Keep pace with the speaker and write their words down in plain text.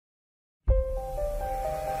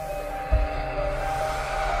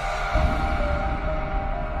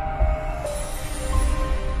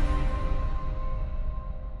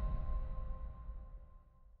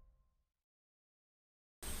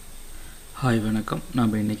Hi, வணக்கம்.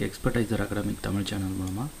 நான் இன்னைக்கு Expertisor Academy Tamil channel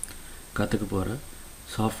மூலமா கத்துக்க போற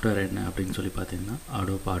சாஃப்ட்வேர் என்ன அப்படினு சொல்லி பாத்தீங்கன்னா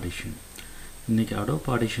Adobe Audition. இன்னைக்கு Adobe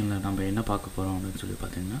Auditionல நம்ம என்ன பார்க்க போறோம் அப்படினு சொல்லி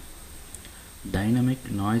பாத்தீங்கன்னா டைனமிக்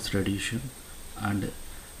நாய்ஸ் ரெடியூஷன் and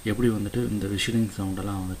எப்படி வந்துட்டு இந்த whistling sound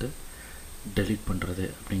எல்லாம் வந்துட்டு delete பண்றது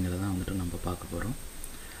அப்படிங்கறத வந்துட்டு நம்ம பார்க்க போறோம்.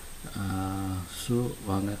 சோ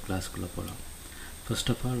வாங்க கிளாஸ்க்குள்ள போலாம். First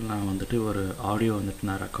of all நான் வந்துட்டு ஒரு ஆடியோ வந்துட்டு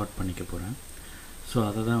நான் ரெக்கார்ட் பண்ணிக்க போறேன். சோ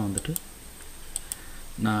அத தான் வந்துட்டு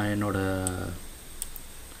நான் என்னோட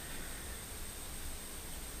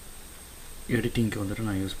எடிட்டிங்க்கு வந்துட்டு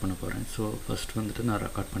நான் யூஸ் பண்ண போறேன். சோ ஃபர்ஸ்ட் வந்துட்டு நான்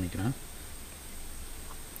ரெக்கார்ட் பண்ணிக்கிறேன்.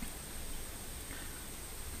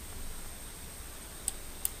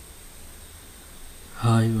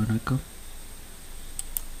 ஹாய் வணக்கம்.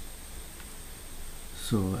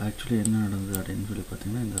 சோ एक्चुअली என்ன நடந்தது அப்படினு சொல்லி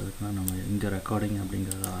பாத்தீங்கன்னா இந்த அதுக்கு நம்ம இங்க ரெக்கார்டிங்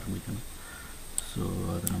அப்படிங்கறத ஆரம்பிக்கணும். சோ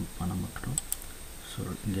அத நம்ம பண்ண மாட்டோம். சோ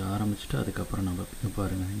இங்க ஆரம்பிச்சிட்டு அதுக்கு அப்புறம் நம்ம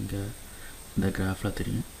பாருங்க இங்க இந்த கிராஃப்ல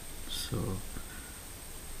தெரியும். சோ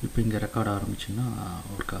இப்போ இங்க ரெக்கார்ட் ஆரம்பிச்சினா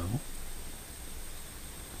வர்க் ஆகும்.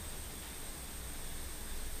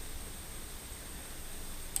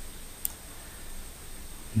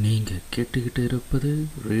 நீங்க கேட்டுக்கிட்டு இருப்பது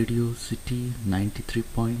radio city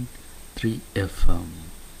 93.3 FM.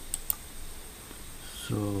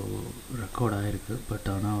 So record ஆயிருக்கு. பட்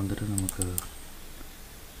ஆனா வந்துட்டு நமக்கு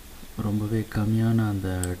ரொம்பவே கம்மியான அந்த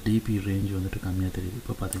டிபி ரேஞ்ச் வந்துட்டு கம்மியா தெரியுது.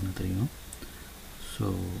 இப்போ பாத்தீங்கன்னா தெரியும். சோ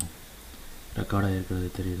ரெக்கார்ட் ஆயிருக்கிறது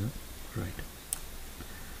தெரியுது. ரைட்.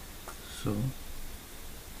 சோ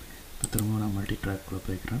இப்போ திரும்ப நான் மல்டி ட்ராக் குள்ள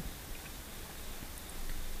போய்க்கிறேன்.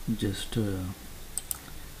 ஜஸ்ட்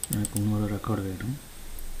எனக்கு இன்னொரு ரெக்கார்ட் வேணும்.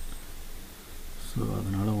 சோ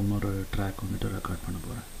அதனால இன்னொரு ட்ராக் வந்துட்டு ரெக்கார்ட் பண்ண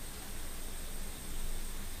போறேன்.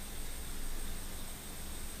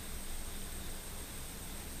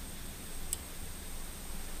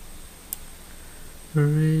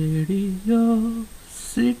 Radio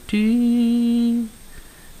City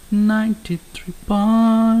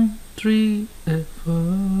 93.3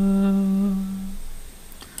 FM.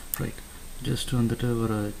 Right. Just வந்துட்டு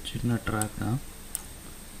ஒரு சின்ன ட்ராக் தான்.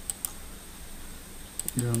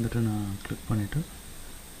 இத வந்துட்டு நான் கிளிக் பண்ணிட்டு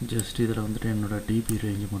ஜஸ்ட் இதல வந்துட்டு என்னோட டிபி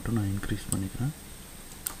ரேஞ்ச் மட்டும் நான் இன்கிரீஸ் பண்ணிக்கிறேன்.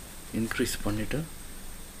 இன்கிரீஸ் பண்ணிட்டு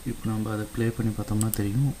இப்போ நம்ம அதை ப்ளே பண்ணி பார்த்தோம்னா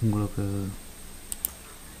தெரியும் உங்களுக்கு.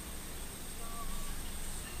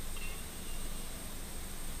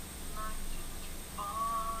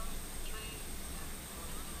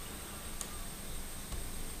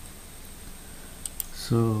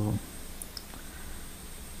 ஸோ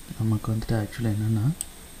நமக்கு வந்துட்டு ஆக்சுவலாக என்னென்னா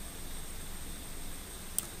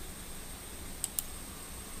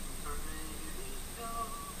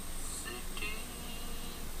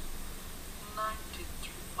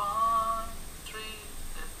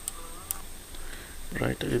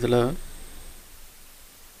ரைட் இதில்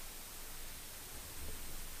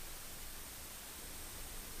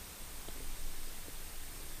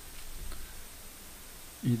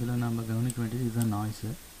நம்ம கவனிக்க வேண்டியது இதுதான் நாய்ஸு.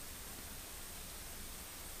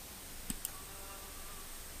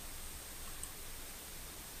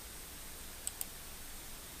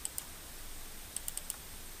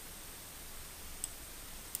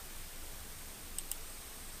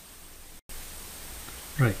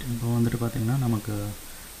 ரைட் இப்போ வந்துட்டு பார்த்தீங்கன்னா நமக்கு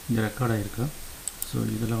இங்கே ரெக்கார்ட் ஆகிருக்கு. ஸோ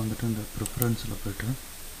இதில் வந்துட்டு இந்த ப்ரிஃபரன்ஸில் போய்ட்டு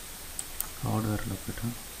ஹார்ட்வேரில் போய்ட்டு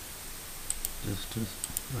ஜஸ்ட்டு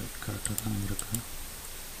ரைட் கரெக்டாக தான் இருக்குது.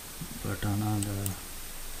 பட் ஆனால் அந்த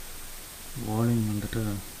வால்யூம் வந்துட்டு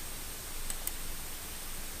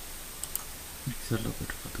மிக்சரில்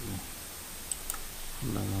போய்ட்டு பார்த்துக்குவோம்.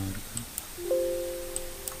 ஃபுல்லாக தான் இருக்குது.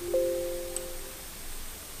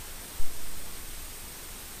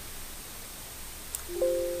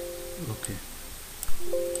 ஓகே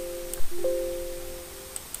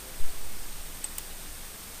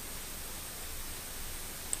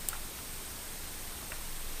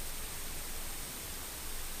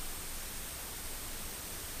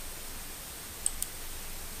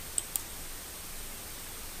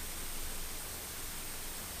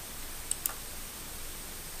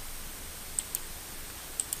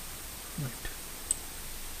ரைட்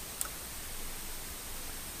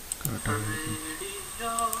கரெக்டாக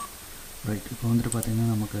ரைட் இப்போ வந்துட்டு பார்த்தீங்கன்னா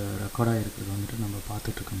நமக்கு ரெக்கார்டாக இருக்கிறது வந்துட்டு நம்ம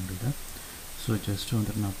பார்த்துட்டு இருக்க முடியுது. ஸோ ஜஸ்ட்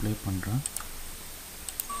வந்துட்டு நான் ப்ளே பண்ணுறேன்.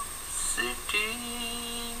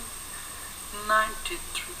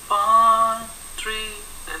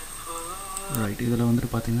 ரைட் இதில் வந்துட்டு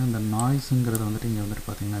பார்த்தீங்கன்னா இந்த நாய்ஸுங்கிறது வந்துட்டு இங்கே வந்துட்டு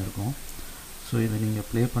பார்த்தீங்கன்னா இருக்கும். ஸோ இதை நீங்கள்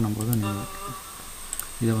ப்ளே பண்ணும்போது நீங்கள்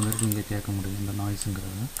இதை வந்துட்டு நீங்கள் கேட்க முடியும் இந்த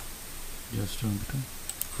நாய்ஸுங்கிறத. ஜஸ்ட் வந்துட்டு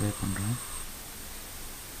ப்ளே பண்ணுறேன்.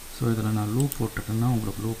 ஸோ இதில் நான் லூப் போட்டுட்டேன்னா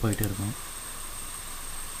உங்களுக்கு லூப் ஆகிட்டே இருக்கும்.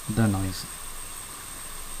 இதுதான் நாய்ஸ்.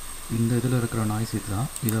 இந்த இதில் இருக்கிற நாய்ஸ் இதுதான்.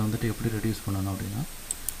 இதை வந்துட்டு எப்படி ரெடியூஸ் பண்ணணும் அப்படின்னா,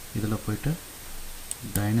 இதில் போய்ட்டு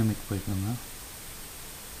டைனமிக் போய்க்கோங்க.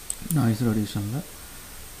 Noise ரெடியூஷனில்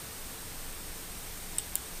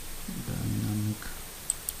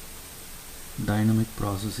dynamic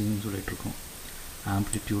ப்ராசஸிங்னு சொல்லிகிட்ருக்கோம்.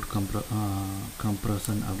 ஆம்ப்ளிடியூட்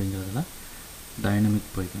கம்ப்ரஷன் அப்படிங்கிறதுல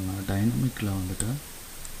டைனமிக் போய்க்கோங்க. டைனமிக்கில் வந்துட்டு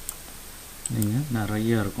நீங்கள்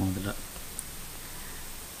நிறையா இருக்கும்.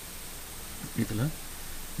 இதில்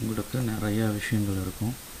உங்களுக்கு நிறையா விஷயங்கள்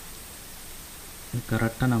இருக்கும்.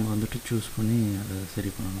 கரெக்டாக நம்ம வந்துட்டு சூஸ் பண்ணி அதை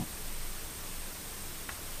சரி பண்ணணும்.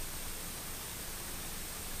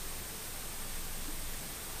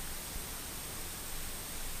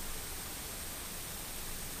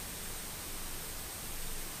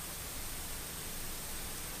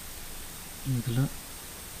 இதில்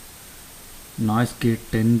நாய்ஸ் கேட்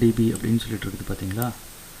 10 dB அப்படின்னு சொல்லிட்டு இருக்குது பார்த்தீங்களா.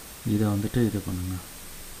 இதை வந்துட்டு இது பண்ணுங்க.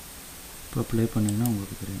 இப்போ ப்ளே பண்ணிங்கன்னா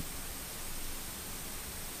உங்களுக்கு தெரியும்.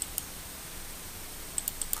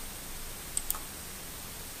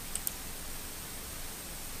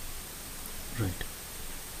 ரைட்.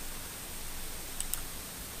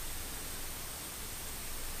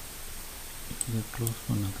 இதை க்ளோஸ்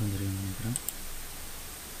பண்ணால் தான் தெரியும்னு நினைக்கிறேன்.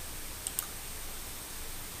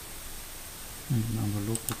 நம்ம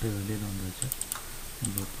லூப் விட்டு வெளியில் வந்தாச்சு.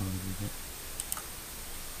 லூப் ஆகுது.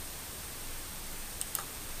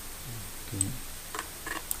 Okay,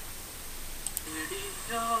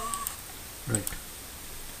 right.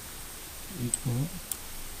 இப்போது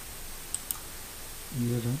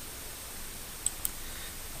இதில்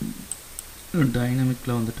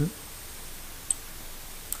டைனமிக்கில் வந்துட்டு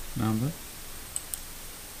நாம்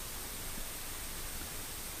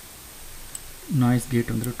நாய்ஸ்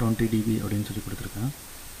கேட் வந்துட்டு 20 dB அப்படின்னு சொல்லி கொடுத்துருக்கேன்.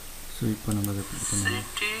 ஸோ இப்போ நம்ம அதை கிளிக் பண்ணலாம்.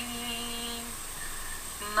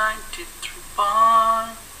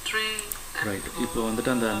 ரைட். இப்போ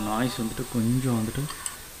வந்துட்டு அந்த நாய்ஸ் வந்துட்டு கொஞ்சம் வந்துட்டு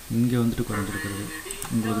இங்கே வந்துட்டு குறைஞ்சிருக்கிறது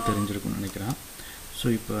உங்களுக்கு தெரிஞ்சிருக்குன்னு நினைக்கிறேன். ஸோ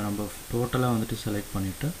இப்போ நம்ம டோட்டலாக வந்துட்டு செலக்ட்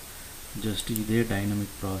பண்ணிவிட்டு ஜஸ்ட் இதே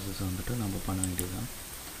டைனமிக் ப்ராசஸ் வந்துட்டு நம்ம பண்ண வேண்டியதுதான்.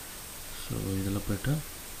 ஸோ இதில் போய்ட்டு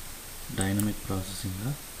டைனமிக்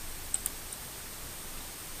ப்ராசஸிங்கில்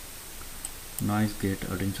நாய்ஸ் கேட்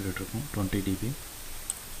அப்படின்னு சொல்லிட்டுருக்கோம் 20 dB.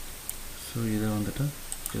 ஸோ இதை வந்துட்டு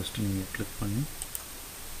ஜஸ்ட் நீங்கள் கிளிக் பண்ணி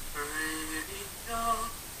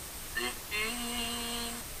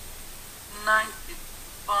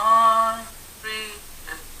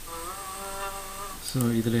ஸோ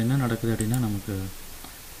இதில் என்ன நடக்குது அப்படின்னா நமக்கு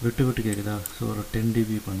விட்டு விட்டு கேட்குதா. ஸோ ஒரு 10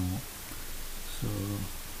 dB பண்ணுவோம். ஸோ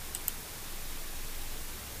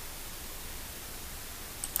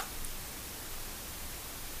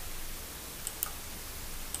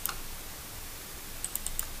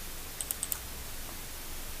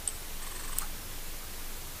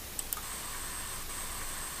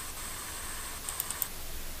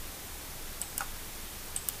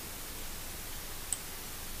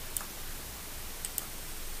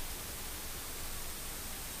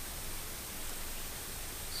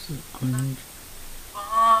கொஞ்சம்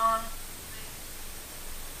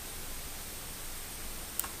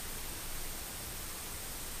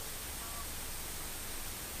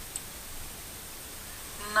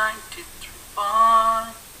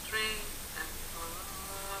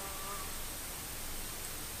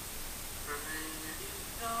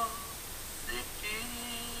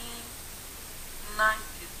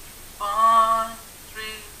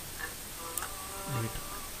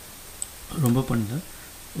ரொம்ப பண்ணல,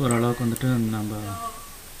 ஓரளவுக்கு வந்துட்டு நம்ம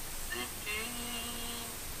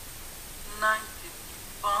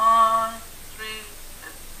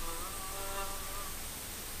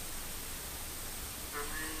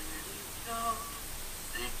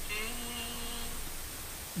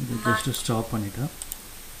இது ஜஸ்ட்டு ஸ்டாப் பண்ணிவிட்டேன்.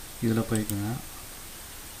 இதில் போய்க்குங்க.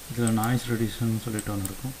 இதில் நாய்ஸ் ரெடியூஷன் சொல்லிட்டு ஒன்று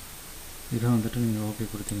இருக்கும். இதை வந்துட்டு நீங்கள் ஓகே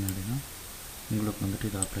கொடுத்தீங்க அப்படின்னா உங்களுக்கு வந்துட்டு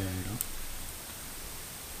இது அப்ளை ஆகிடும்.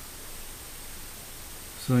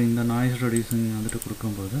 ஸோ இந்த நாய்ஸ் ரெடியூஷன் வந்துட்டு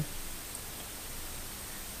கொடுக்கும்போது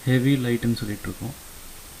ஹெவி லைட்டுன்னு சொல்லிகிட்ருக்கோம்.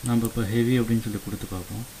 நம்ம இப்போ ஹெவி அப்படின்னு சொல்லி கொடுத்து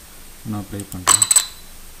பார்ப்போம். நான் ப்ளே பண்ணுறேன்.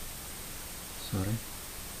 Sorry.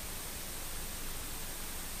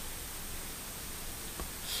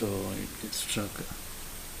 So it gets struck.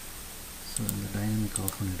 So இந்த டைனமிக்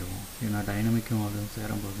ஆஃப் பண்ணிவிடுவோம். ஏன்னா டைனமிக்கும் அதுவும்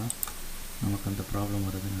சேரும்போது தான் நமக்கு அந்த ப்ராப்ளம்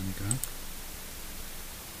வருதுன்னு நினைக்கிறேன்.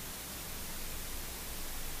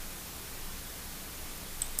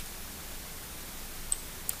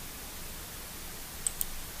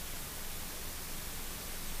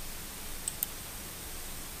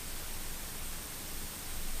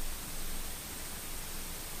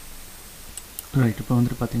 ரைட். இப்போ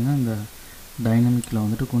வந்துட்டு பார்த்திங்கன்னா இந்த டைனமிக்கில்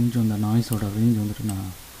வந்துட்டு கொஞ்சம் இந்த நாய்ஸோட ரேஞ்ச் வந்துட்டு நான்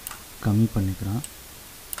கம்மி பண்ணிக்கிறேன்.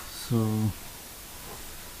 ஸோ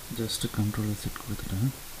ஜஸ்ட்டு கண்ட்ரோல் செட்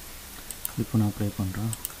கொடுத்துட்டேன். இப்போ நான் ப்ளே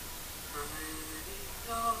பண்ணுறேன்.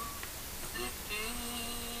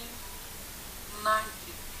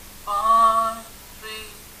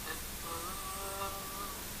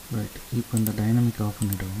 ரைட், இப்போ இந்த டைனமிக் ஆஃப்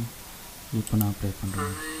பண்ணிவிடுவோம். இப்போ நான் ப்ளே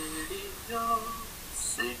பண்ணுறேன்.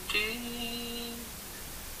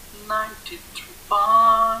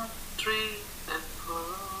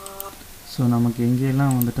 ஸோ நமக்கு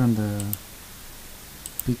எங்கேயெல்லாம் வந்துட்டு அந்த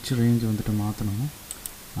பிச் ரேஞ்ச் வந்துட்டு மாற்றணும்,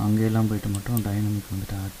 அங்கேயெல்லாம் போய்ட்டு மட்டும் டைனமிக்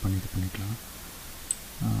வந்துட்டு ஆட் பண்ணி இது பண்ணிக்கலாம்.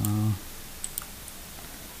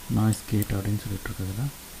 நாய்ஸ் கேட் அப்படின்னு சொல்லிட்டு இருக்கிறதுல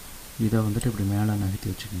இதை வந்துட்டு இப்படி மேலே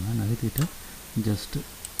நகர்த்தி வச்சுக்கோங்க. நகர்த்திட்டு ஜஸ்ட்டு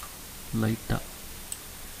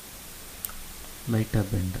லைட்டாக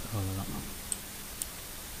பெண்ட், அவ்வளோதான்.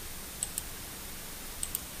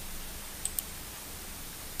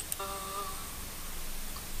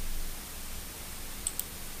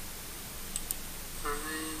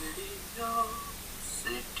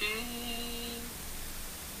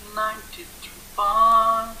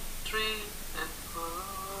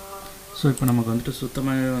 ஸோ இப்போ நமக்கு வந்துட்டு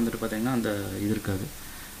சுத்தமாகவே வந்துட்டு பார்த்திங்கன்னா அந்த இது இருக்காது,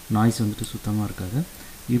 நாய்ஸ் வந்துட்டு சுத்தமாக இருக்காது.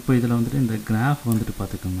 இப்போ இதில் வந்துட்டு இந்த கிராஃப் வந்துட்டு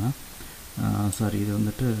பார்த்துக்கோங்க. சாரி, இது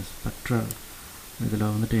வந்துட்டு ஸ்பெக்ட்ரல்.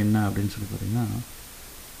 இதில் வந்துட்டு என்ன அப்படின்னு சொல்லி பார்த்திங்கன்னா,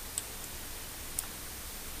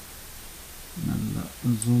 நல்லா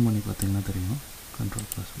ஜூம் பண்ணி பார்த்திங்கன்னா தெரியும். கண்ட்ரோல்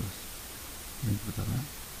ப்ளஸ் அப்படின்னு கொடுத்தாங்க,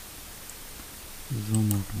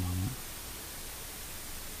 ஜூம் அவுட் வாங்க.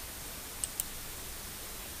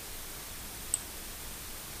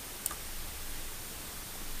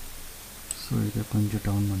 ஸோ இதை கொஞ்சம்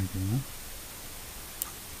டவுன் பண்ணிக்கோங்க.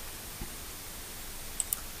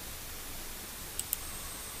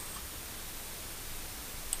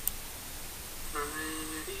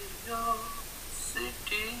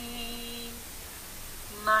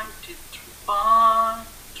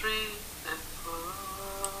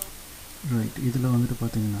 ரைட், இதில் வந்துட்டு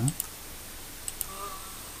பார்த்தீங்கன்னா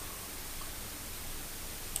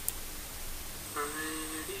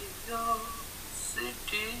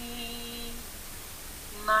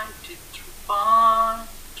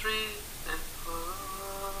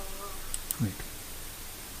ரைட்,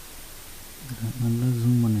 நல்லா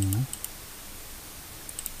ஜூம் பண்ணிங்கன்னா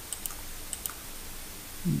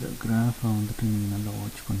இந்த கிராஃபை வந்துட்டு நீங்கள் நல்லா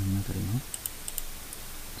வாட்ச் பண்ணிங்கன்னா தெரியும்.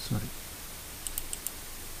 சாரி,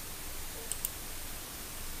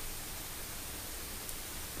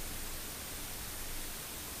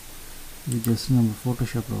 இது ஜஸ்ட் நம்ம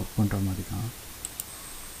ஃபோட்டோஷாப்பில் ஒர்க் பண்ணுற மாதிரி தான்.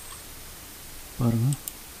 பாருங்கள்,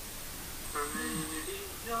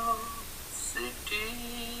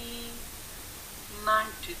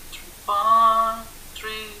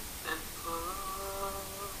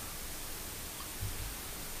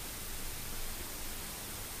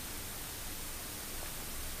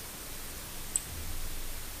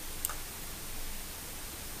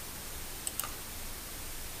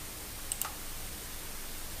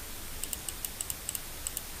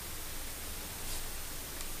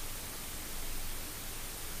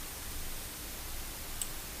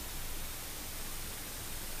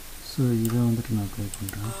 ஸோ இதை வந்துட்டு நான் ப்ளே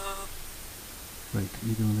பண்ணுறேன். ரைட்,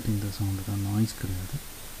 இது வந்துட்டு இந்த சவுண்டு தான், நாய்ஸ் கிடையாது.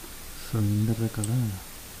 ஸோ இந்த இடத்துல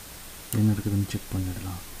என்ன இருக்குதுன்னு செக்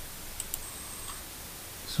பண்ணிடலாம்.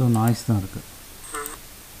 ஸோ நாய்ஸ் தான் இருக்குது.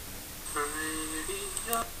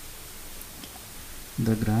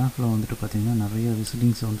 இந்த கிராஃபில் வந்துட்டு பார்த்திங்கன்னா நிறைய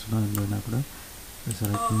விசிலிங் சவுண்ட்ஸ்லாம் இருந்ததுன்னா கூட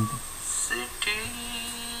செலக்ட் பண்ணிட்டு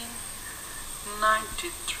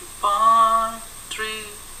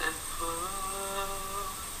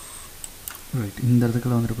ரைட், இந்த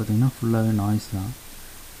இடத்துல வந்துட்டு பார்த்திங்கன்னா ஃபுல்லாகவே நாய்ஸ் தான்,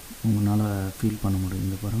 உங்களால் ஃபீல் பண்ண முடியும்.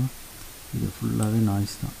 இந்த பாருங்கள், இது ஃபுல்லாகவே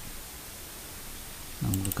நாய்ஸ் தான்.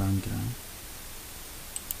 நான் உங்களுக்கு காமிக்கிறேன்.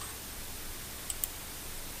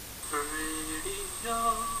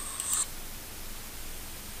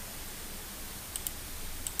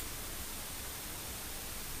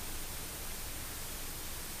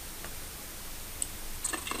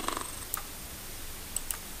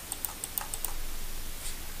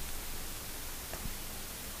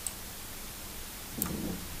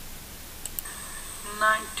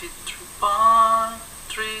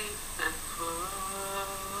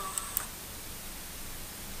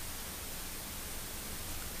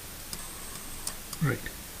 ரைட்,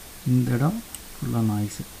 இந்த இடம் ஃபுல்லாக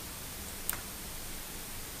நாய்ஸு.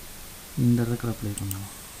 இந்த இடத்துல ப்ளே பண்ணலாம்.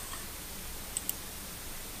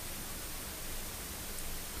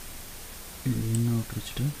 இது என்ன அவுட்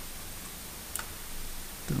வச்சுட்டு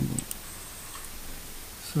திரும்ப.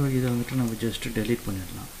 ஸோ இதை வந்துட்டு நம்ம ஜஸ்ட்டு டெலீட்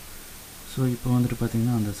பண்ணிடலாம். ஸோ இப்போ வந்துட்டு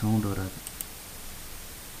பார்த்திங்கன்னா அந்த சவுண்ட் வராது.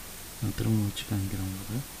 நான் திரும்ப வச்சு காமிக்கிறேன்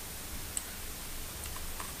உங்களுக்கு.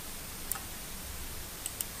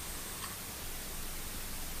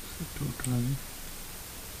 விட்டுருங்க.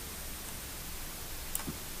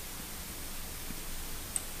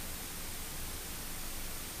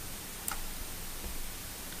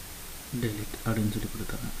 delete அப்படின்னு சொல்லி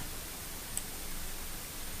கொடுத்துறேன்.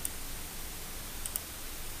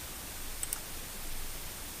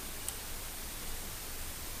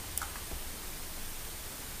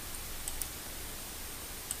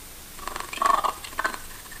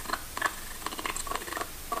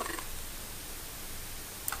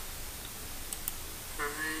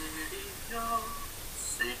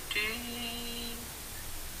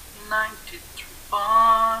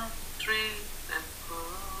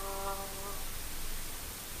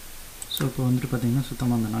 ஸோ இப்போ வந்துட்டு பார்த்திங்கன்னா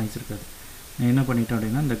சுத்தமாக அந்த நாய்ஸ் இருக்காது. நான் என்ன பண்ணிட்டேன்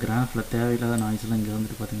அப்படின்னா இந்த கிராஃபில் தேவையில்லாத நாய்ஸ்லாம் இங்கே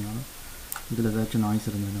வந்துட்டு பார்த்திங்கன்னா இதில் ஏதாச்சும் நாய்ஸ்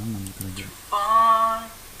இருந்ததுன்னா நமக்கு தெரிஞ்சிடும்.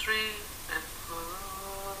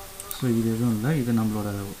 ஸோ இது எதுவும் இல்லை, இது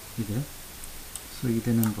நம்மளோட இது. ஸோ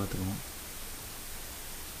இது என்னென்னு பார்த்துக்குவோம்.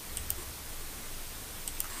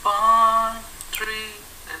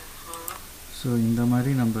 ஸோ இந்த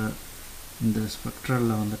மாதிரி நம்ம இந்த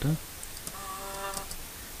ஸ்பெக்ட்ரலில் வந்துட்டு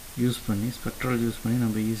யூஸ் பண்ணி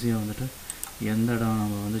நம்ம ஈஸியாக வந்துட்டு எந்த இடம்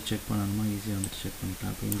நம்ம வந்து செக் பண்ணணுமோ ஈஸியாக வந்துட்டு செக்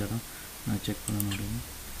பண்ணிக்கலாம். அப்போ இந்த இடம் நான் செக் பண்ணணும் அப்படின்னா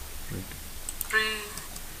ரைட்,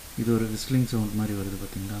 இது ஒரு விஸ்லிங் சவுண்ட் மாதிரி வருது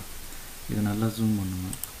பார்த்திங்களா. இதை நல்லா ஜூம்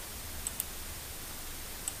பண்ணணும்.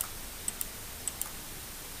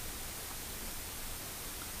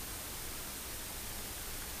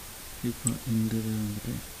 இப்போ இந்த இது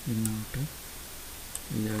வந்துட்டு என்ன விட்டு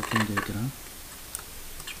இதை எடுத்து இங்கே வைக்கிறேன்.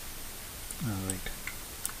 ரைட்,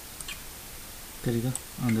 தெரியுதா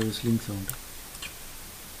அந்த விஸ்லிங் சவுண்டு.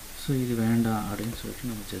 ஸோ இது வேண்டாம் அப்படின்னு சொல்லிட்டு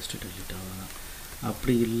நம்ம ஜஸ்ட்டு டெலிட் ஆகலாம்.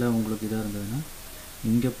 அப்படி இல்லை உங்களுக்கு இதாக இருந்ததுன்னா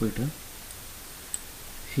இங்கே போய்ட்டு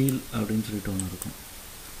ஹீல் அப்படின்னு சொல்லிட்டு ஒன்று இருக்கும்.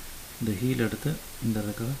 இந்த ஹீல் எடுத்து இந்த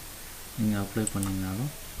இடத்துல நீங்கள் அப்ளை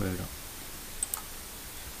பண்ணிங்கனாலும் போயிடும்.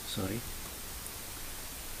 சாரி,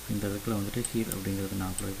 இந்த இடத்துல வந்துட்டு ஹீல் அப்படிங்கிறது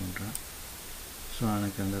நான் அப்ளை பண்ணுறேன். ஸோ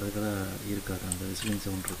எனக்கு அந்த இடத்துல இருக்காது, அந்த விசிலிங்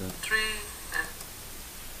சவுண்ட் இருக்காது.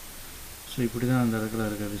 ஸோ இப்படி தான் அந்த இடத்துல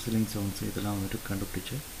இருக்க விசிலிங் சவுண்ட்ஸ் இதெல்லாம் வந்துட்டு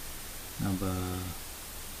கண்டுபிடிச்சி நம்ம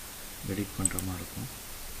எடிட் பண்ணுற மாதிரி இருக்கும்.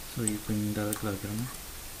 ஸோ இப்போ இந்த இடத்துல வைக்கிறோன்னா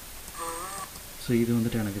ஸோ இது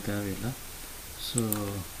வந்துட்டு எனக்கு தேவையில்லை. ஸோ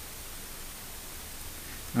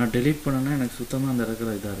நான் டெலீட் பண்ணேன்னா எனக்கு சுத்தமாக அந்த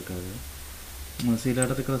இடத்துல இதாக இருக்காது. சில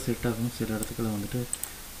இடத்துக்குள்ள செட் ஆகும், சில இடத்துக்குள்ள வந்துட்டு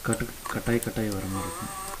கட்டாய் வர மாதிரி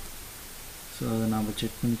இருக்கும். ஸோ அதை நாம்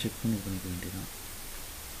செக் பண்ணி பண்ணிக்க வேண்டியதான்.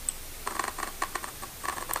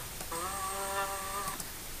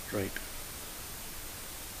 ரைட்,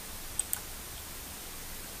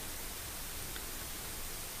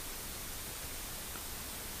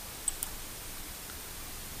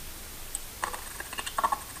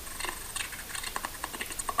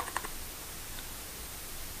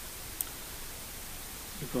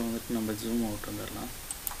 இப்போ வந்துட்டு நம்ம ஜூம் அவுட் வந்துடலாம்.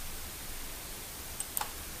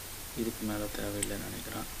 இதுக்கு மேலே தேவையில்லைன்னு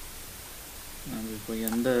நினைக்கிறேன். நம்ம இப்போ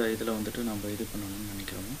எந்த இதில் வந்துட்டு நம்ம இது பண்ணணும்னு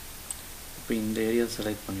நினைக்கிறோமோ இப்போ இந்த ஏரியா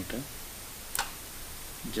செலக்ட் பண்ணிவிட்டு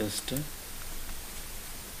ஜஸ்ட்டு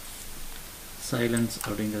சைலன்ஸ்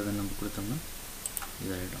அப்படிங்கிறத நம்ம கொடுத்தோம்னா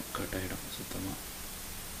இதாகிடும், கட் ஆகிடும் சுத்தமாக.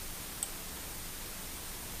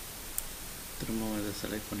 திரும்பவும் இதை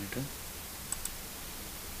செலக்ட் பண்ணிவிட்டு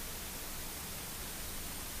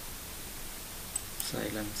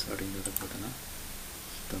சைலன்ஸ் அப்படிங்கிறத போட்டோன்னா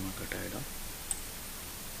சுத்தமாக கட் ஆகிடும்.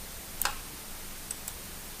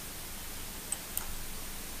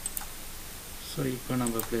 ஸோ இப்போ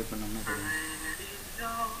நம்ம ப்ளே பண்ணோம்னா தெரியும்.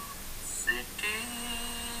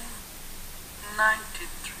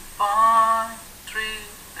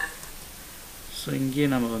 ஸோ இங்கேயே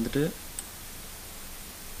நம்ம வந்துட்டு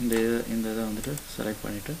இந்த இதை வந்துட்டு செலக்ட்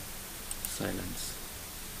பண்ணிவிட்டு சைலன்ஸ்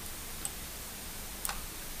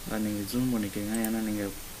அதை நீங்கள் ஜூம் பண்ணிக்கோங்க, ஏன்னா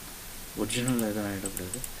நீங்கள் ஒரிஜினல் எதுவும்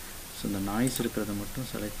ஆகிடக்கூடாது. ஸோ இந்த நாய்ஸ் இருக்கிறத மட்டும்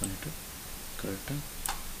செலக்ட் பண்ணிவிட்டு கரெக்டாக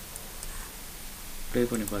ப்ளே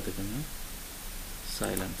பண்ணி பார்த்துக்கோங்க.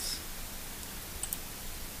 சைலன்ஸ்.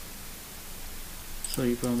 ஸோ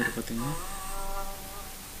இப்போ வந்துட்டு பார்த்திங்கன்னா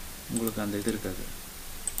உங்களுக்கு அந்த இது இருக்காது,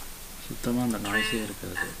 சுத்தமாக அந்த நாய்ஸே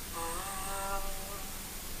இருக்காது.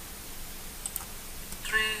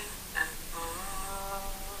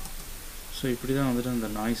 ஸோ இப்படி தான் வந்துட்டு அந்த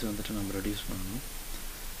நாய்ஸ் வந்துட்டு நம்ம ரெடியூஸ் பண்ணணும்.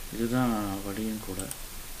 இதுதான் வழியும் கூட.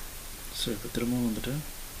 ஸோ இப்போ திரும்பவும் வந்துட்டு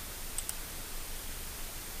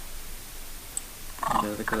இந்த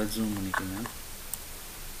இடத்துல ஜூம் பண்ணிக்கோங்க.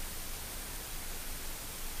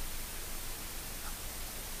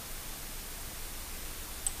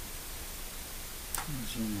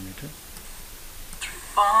 ஜூம் பண்ணிட்டு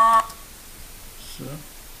ஸோ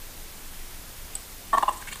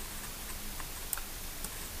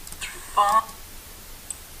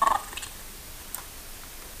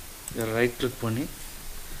இதை ரைட் கிளிக் பண்ணி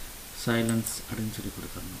சைலன்ஸ் அப்படின்னு சொல்லி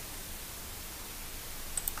கொடுத்துடணும்.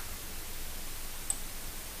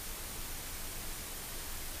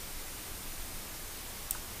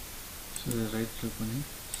 ஸோ இதை ரைட் கிளிக் பண்ணி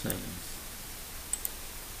சைலன்ஸ்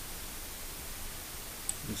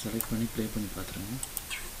இதை செலக்ட் பண்ணி ப்ளே பண்ணி பார்த்துருங்க.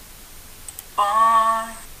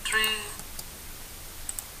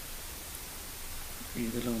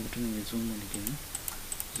 இதில் வந்துட்டு நீங்கள் ஜூம் பண்ணிக்கோங்க.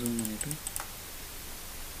 ஜூம் பண்ணிவிட்டு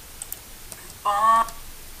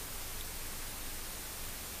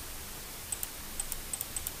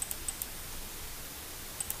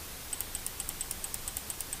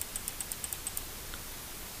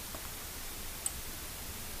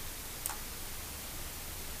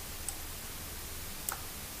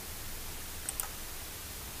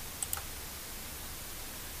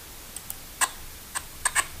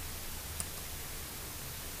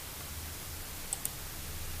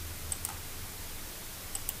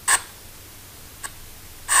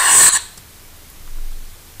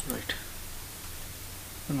ரைட்.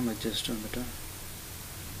 இப்போ நம்ம ஜஸ்ட் வந்துட்டு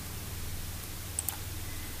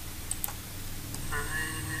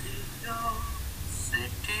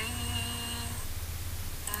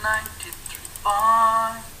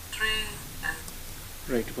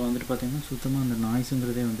ரைட். இப்போ வந்துட்டு பார்த்தீங்கன்னா சுத்தமாக அந்த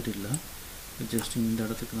நாய்ஸுங்கிறதே வந்துட்டு இல்லை. ஜஸ்ட் இந்த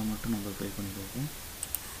இடத்துக்கு தான் மட்டும் நம்ம ப்ளே பண்ணி பார்ப்போம்.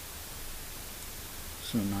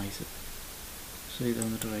 So noise. ஸோ இதை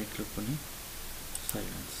வந்துட்டு ரைட் கிளிக் பண்ணி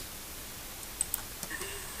சைலன்ஸ்.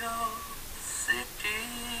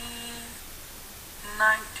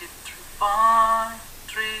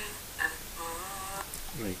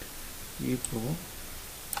 ரைட். இப்போது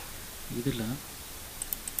இதில்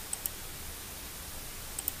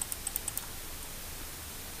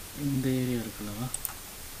இந்த ஏரியா இருக்குல்லவா,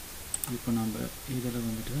 இப்போ நம்ம இதில்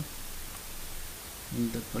வந்துட்டு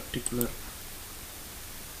இந்த பர்டிகுலர்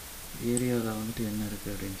ஏரியாவில் வந்துட்டு என்ன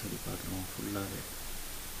இருக்குது அப்படின்னு சொல்லி பார்த்துருவோம் ஃபுல்லாகவே.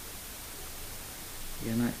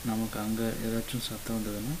 ஏன்னா நமக்கு அங்கே ஏதாச்சும் சத்தம்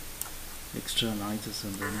வந்ததுன்னா எக்ஸ்ட்ரா நாய்ஸஸ்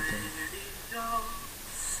வந்ததுன்னா தெரியும்.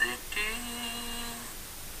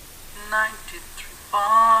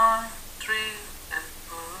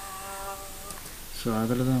 ஸோ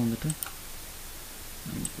அதில் தான் வந்துட்டு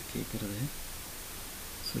நமக்கு கேட்குறது.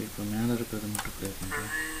 ஸோ இப்போ மேலே இருக்கிறத மட்டும் ப்ளே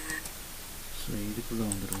பண்ணுறோம். ஸோ இதுக்குள்ளே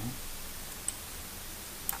வந்துடுவோம்.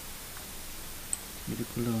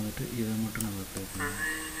 இதுக்குள்ளே வந்துட்டு இதை மட்டும் நம்ம ப்ளே பண்ணுவோம்.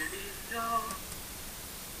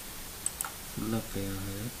 ஃபுல்லாக ப்ளே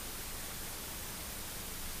ஆகுது.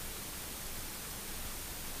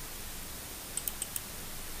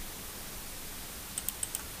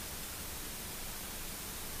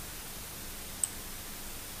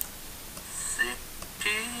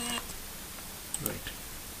 ரைட்.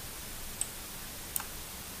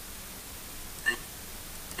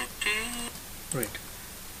 ரைட்.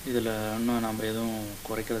 இதில் இன்னும் நம்ம எதுவும்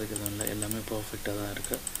குறைக்கிறதுக்கு எதுவும் இல்லை, எல்லாமே பர்ஃபெக்டாக தான்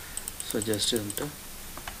இருக்குது. ஸோ ஜஸ்ட்டு வந்துட்டு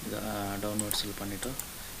இதை டவுன்லோட்ஸில் பண்ணிட்டோம்.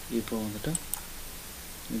 இப்போ வந்துட்டு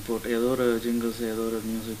இம்போர்ட் ஏதோ ஒரு ஜிங்கிள்ஸ் ஏதோ ஒரு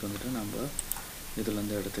மியூசிக் வந்துட்டு நம்ம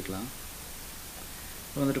இதுலேருந்து எடுத்துக்கலாம்.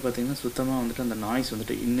 வந்துட்டு பார்த்திங்கன்னா சுத்தமாக வந்துட்டு அந்த நாய்ஸ்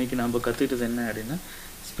வந்துட்டு இன்றைக்கி நம்ம கற்றுக்கிட்டது என்ன அப்படின்னா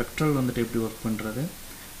ஸ்பெக்ட்ரல் வந்துட்டு எப்படி ஒர்க் பண்ணுறது,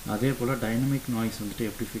 அதே போல் டைனமிக் நாய்ஸ் வந்துட்டு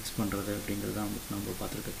எப்படி ஃபிக்ஸ் பண்ணுறது அப்படிங்கிறது தான் வந்துட்டு நம்ம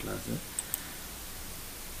பார்த்துருக்க கிளாஸு.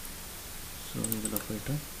 ஸோ இதில்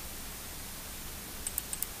போய்ட்டு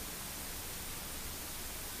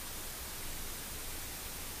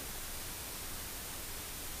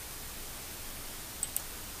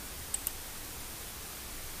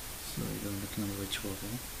ஸோ இதை வந்துட்டு நம்ம வச்சு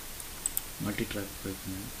பார்ப்போம். Multi track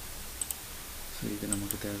போய்க்கணும். ஸோ இது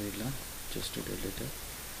நமக்கு தேவையில்லை, ஜஸ்ட்டு டெலிட்டு.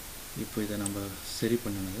 இப்போ இதை நம்ம சரி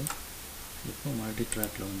பண்ணினது. இப்போ மல்டி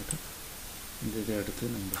ட்ராக்கில் வந்துட்டு இந்த இதை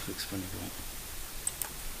எடுத்து நம்ம ஃபிக்ஸ் பண்ணிக்குவோம்.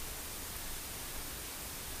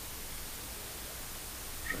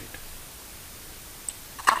 ரைட்.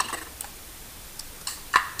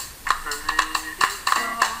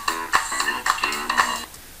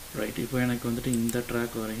 ரைட். இப்போ எனக்கு வந்துட்டு இந்த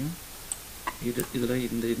ட்ராக் வரையும் இதில்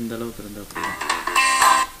இந்த அளவுக்கு இருந்தால் அப்படியே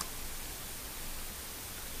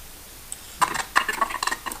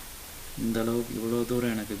இந்த அளவுக்கு இவ்வளோ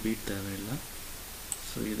தூரம் எனக்கு பீட் தேவையில்லை.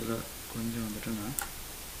 ஸோ இதில் கொஞ்சம் வந்துட்டு நான்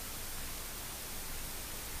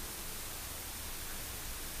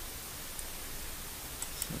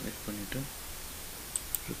செலக்ட் பண்ணிவிட்டு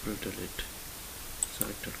ரிப்பீட் டெலிட்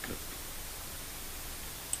செலக்டட் கிளிப்.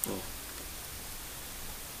 ஓ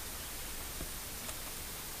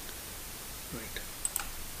ரைட்.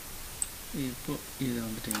 இப்போ இதை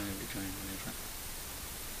வந்துட்டு நான் எப்படி ஜாயின் பண்ணிடுறேன்.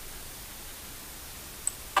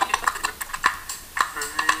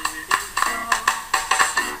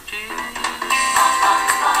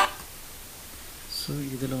 ஸோ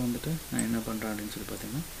இதில் வந்துட்டு நான் என்ன பண்ணுறேன் அப்படின்னு சொல்லி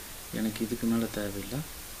பார்த்தீங்கன்னா எனக்கு இதுக்கு மேலே தேவையில்லை.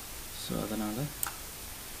 ஸோ அதனால்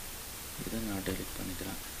இதை நான் டெலிட்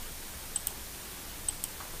பண்ணிக்கிறேன்.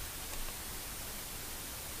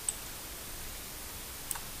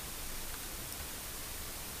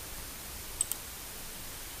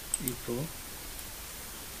 இப்போது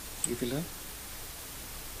இதில்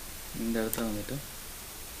இந்த இடத்த வந்துட்டு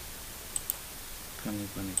கம்மி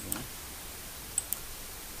பண்ணிக்குவோம்.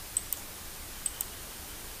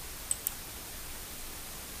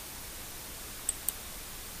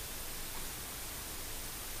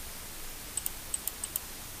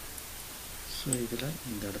 ஸோ இதில்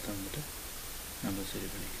இந்த இடத்த வந்துட்டு நம்ம சரி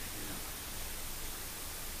பண்ணிக்கலாம்.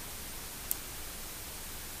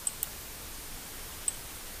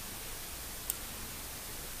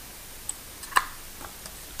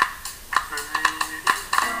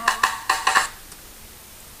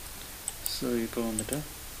 ஸோ இப்போ வந்துட்டு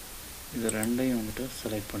இது ரெண்டையும் வந்துட்டு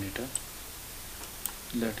செலக்ட் பண்ணிவிட்டு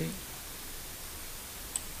இல்லாட்டி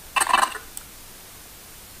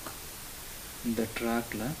இந்த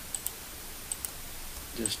ட்ராக்கில்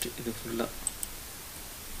ஜஸ்ட் இது ஃபுல்லாக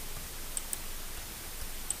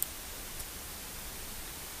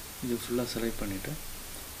செலக்ட் பண்ணிவிட்டு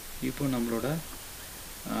இப்போ நம்மளோட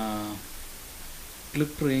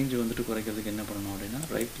கிளிப் ரேஞ்ச் வந்துட்டு குறைக்கிறதுக்கு என்ன பண்ணணும் அப்படின்னா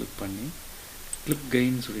ரைட் கிளிக் பண்ணி கிளிப்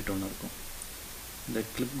கெயின் சொல்லிட்டு ஒன்று இருக்கும். இந்த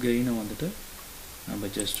கிளிப் கெயினை வந்துட்டு நம்ம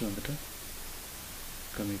ஜஸ்ட் வந்துட்டு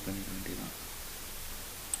கம்மி பண்ணிக்க வேண்டியதான்.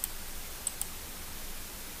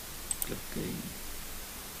 Clip gain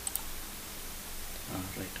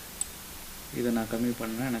right. இதை நான் கம்மி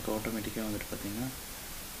பண்ணேன், எனக்கு ஆட்டோமேட்டிக்காக வந்துட்டு பார்த்திங்கன்னா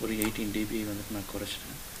ஒரு 18 dB வந்துட்டு நான்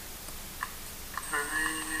குறைச்சிட்டேன்.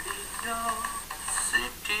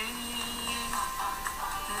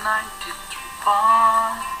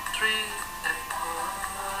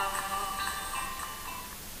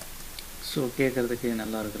 ஸோ கேட்குறதுக்கே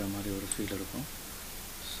நல்லா இருக்கிற மாதிரி ஒரு ஃபீல் இருக்கும்.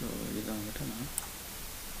 ஸோ இதை வந்துட்டு நான்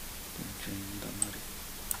கொஞ்சம் இந்த மாதிரி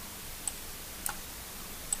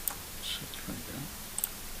செட் பண்ணிக்கிறேன்.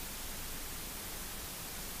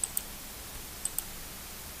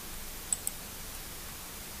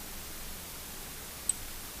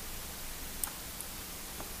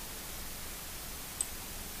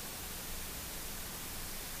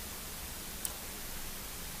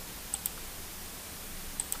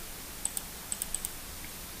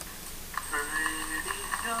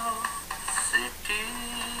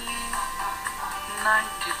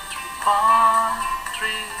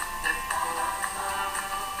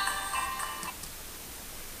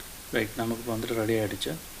 ரைட், நமக்கு இப்போ வந்துட்டு ரெடி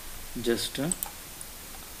ஆகிடுச்சு. ஜஸ்ட்டு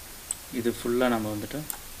இது ஃபுல்லாக நம்ம வந்துட்டு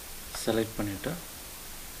செலக்ட் பண்ணிவிட்டு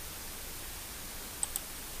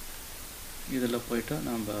இதில் போய்ட்டு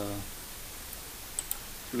நம்ம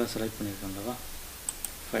ஃபுல்லாக செலக்ட் பண்ணியிருக்கோம்லவா,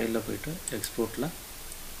 ஃபைலில் போய்ட்டு எக்ஸ்போர்ட்டில்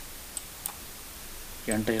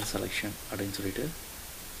என்டையர் செலெக்ஷன் அப்படின்னு சொல்லிட்டு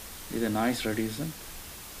இது நாய்ஸ் ரெடியூசன்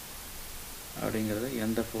அப்படிங்கிறத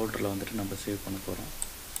எந்த ஃபோல்டரில் வந்துட்டு நம்ம சேவ் பண்ண போகிறோம்.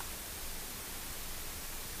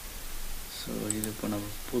 ஸோ இது இப்போ நம்ம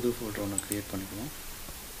புது ஃபோல்டர் ஒன்று க்ரியேட் பண்ணிக்குவோம்.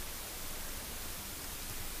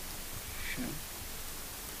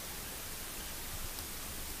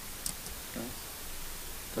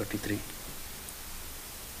 33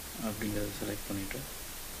 அப்படிங்கிறத செலக்ட் பண்ணிவிட்டு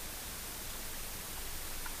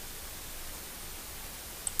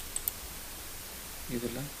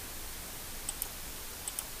இதில்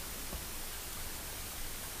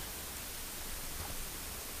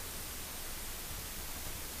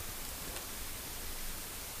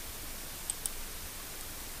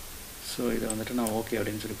ஸோ இதை வந்துட்டு நான் ஓகே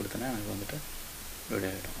அப்படின்னு சொல்லி கொடுத்தேன்னா எனக்கு வந்துட்டு ரெடி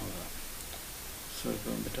ஆகிடும், அவ்வளோதான். ஸோ இப்போ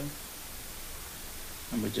வந்துட்டு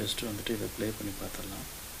நம்ம ஜஸ்ட்டு வந்துட்டு இதை ப்ளே பண்ணி பார்த்துடலாம்.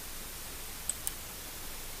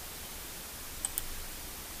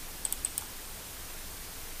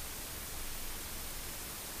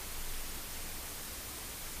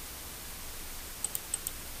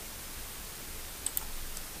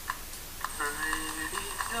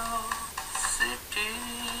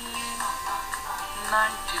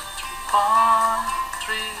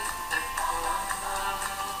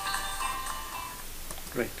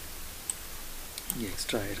 ரைட், இங்கே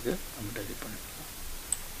எக்ஸ்ட்ரா ஆகிருக்கு, நம்ம டெலிட் பண்ணிடலாம்.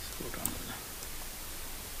 போட்டாங்கல்ல,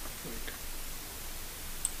 ரைட்.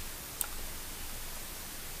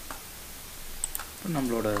 இப்போ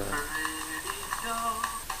நம்மளோட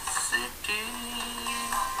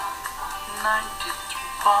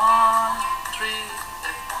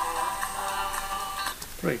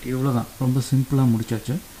ரைட், இவ்வளோ தான், ரொம்ப சிம்பிளாக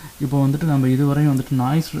முடிச்சாச்சு. இப்போ வந்துட்டு நம்ம இதுவரையும் வந்துட்டு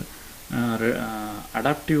நாய்ஸ்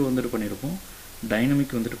அடாப்டிவ் வந்துட்டு பண்ணியிருக்கோம்,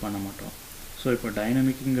 டைனமிக் வந்துட்டு பண்ண மாட்டோம். ஸோ இப்போ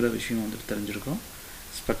டைனமிக்குங்கிற விஷயம் வந்துட்டு தெரிஞ்சிருக்கோம்,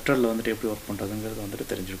 ஸ்பெக்ட்ரலில் வந்துட்டு எப்படி ஒர்க் பண்ணுறதுங்கிறது வந்துட்டு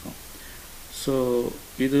தெரிஞ்சிருக்கோம். ஸோ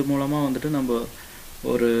இது மூலமாக வந்துட்டு நம்ம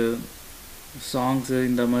ஒரு சாங்ஸு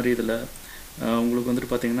இந்த மாதிரி இதில் உங்களுக்கு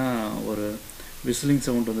வந்துட்டு பார்த்திங்கன்னா ஒரு விசிலிங்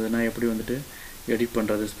சவுண்ட் வந்ததுன்னா எப்படி வந்துட்டு எடிட்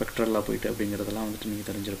பண்ணுறது ஸ்பெக்ட்ரலாக போயிட்டு அப்படிங்கிறதெல்லாம் வந்துட்டு நீங்கள்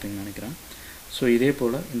தெரிஞ்சிருப்பீங்கன்னு நினைக்கிறேன். ஸோ இதே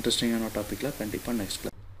போல் இன்ட்ரெஸ்டிங்கான டாப்பிக்கில் கண்டிப்பாக நெக்ஸ்ட்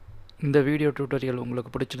கிளாஸ். இந்த வீடியோ டியூட்டோரியல்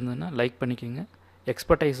உங்களுக்கு பிடிச்சிருந்ததுன்னா லைக் பண்ணிக்கோங்க.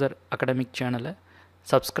 எக்ஸ்பர்டைசர் அகாடமிக் சேனலை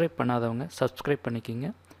சப்ஸ்கிரைப் பண்ணாதவங்க சப்ஸ்கிரைப் பண்ணிக்கிங்க.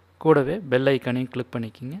 கூடவே பெல் ஐக்கானையும் கிளிக்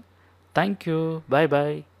பண்ணிக்கிங்க. தேங்க்யூ. பாய்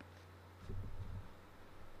பாய்.